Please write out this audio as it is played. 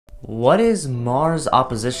What is Mars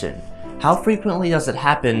opposition? How frequently does it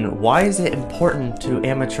happen? Why is it important to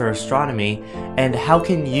amateur astronomy? And how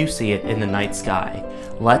can you see it in the night sky?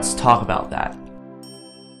 Let's talk about that.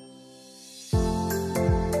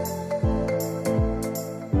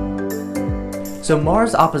 So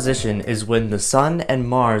Mars opposition is when the Sun and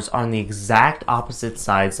Mars are on the exact opposite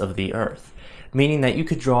sides of the Earth, meaning that you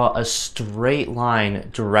could draw a straight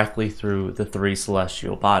line directly through the three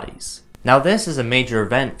celestial bodies. Now this is a major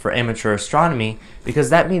event for amateur astronomy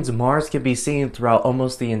because that means Mars can be seen throughout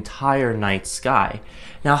almost the entire night sky.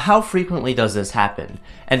 Now how frequently does this happen?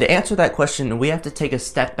 And to answer that question, we have to take a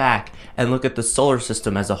step back and look at the solar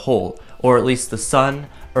system as a whole, or at least the Sun,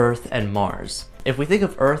 Earth, and Mars. If we think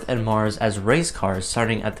of Earth and Mars as race cars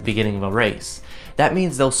starting at the beginning of a race, that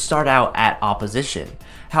means they'll start out at opposition.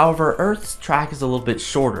 However, Earth's track is a little bit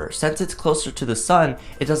shorter. Since it's closer to the Sun,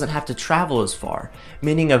 it doesn't have to travel as far,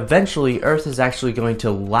 meaning eventually Earth is actually going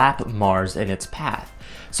to lap Mars in its path.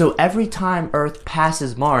 So every time Earth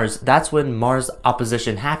passes Mars, that's when Mars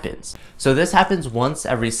opposition happens. So this happens once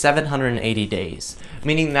every 780 days,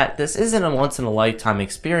 meaning that this isn't a once-in-a-lifetime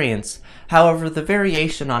experience. However, the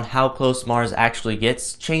variation on how close Mars actually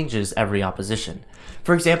gets changes every opposition.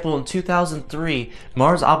 For example, in 2003,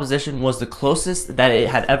 Mars opposition was the closest that it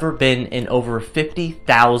had ever been in over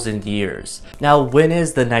 50,000 years. Now, when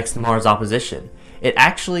is the next Mars opposition? It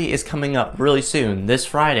actually is coming up really soon, this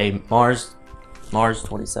Friday, July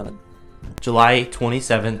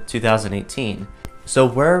 27th, 2018. So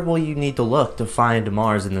where will you need to look to find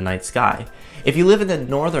Mars in the night sky? If you live in the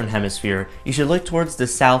northern hemisphere, you should look towards the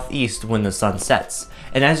southeast when the sun sets.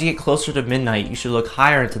 And as you get closer to midnight, you should look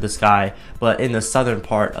higher into the sky, but in the southern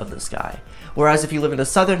part of the sky. Whereas if you live in the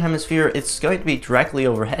southern hemisphere, it's going to be directly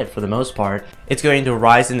overhead for the most part. It's going to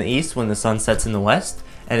rise in the east when the sun sets in the west,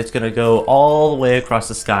 and it's going to go all the way across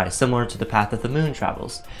the sky, similar to the path that the moon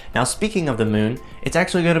travels. Now speaking of the moon, it's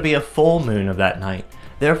actually going to be a full moon of that night.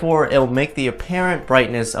 Therefore, it will make the apparent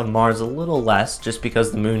brightness of Mars a little less just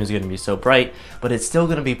because the moon is going to be so bright, but it's still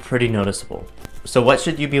going to be pretty noticeable. So what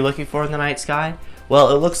should you be looking for in the night sky?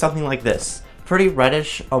 Well, it looks something like this. Pretty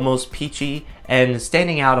reddish, almost peachy, and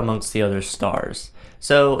standing out amongst the other stars.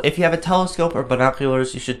 So if you have a telescope or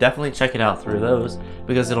binoculars, you should definitely check it out through those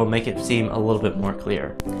because it'll make it seem a little bit more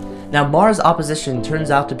clear. Now Mars opposition turns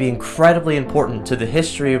out to be incredibly important to the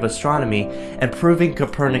history of astronomy and proving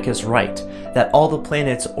Copernicus right, that all the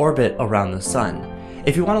planets orbit around the Sun.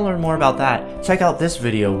 If you want to learn more about that, check out this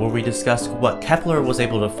video where we discuss what Kepler was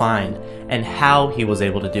able to find and how he was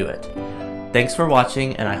able to do it. Thanks for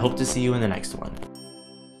watching, and I hope to see you in the next one.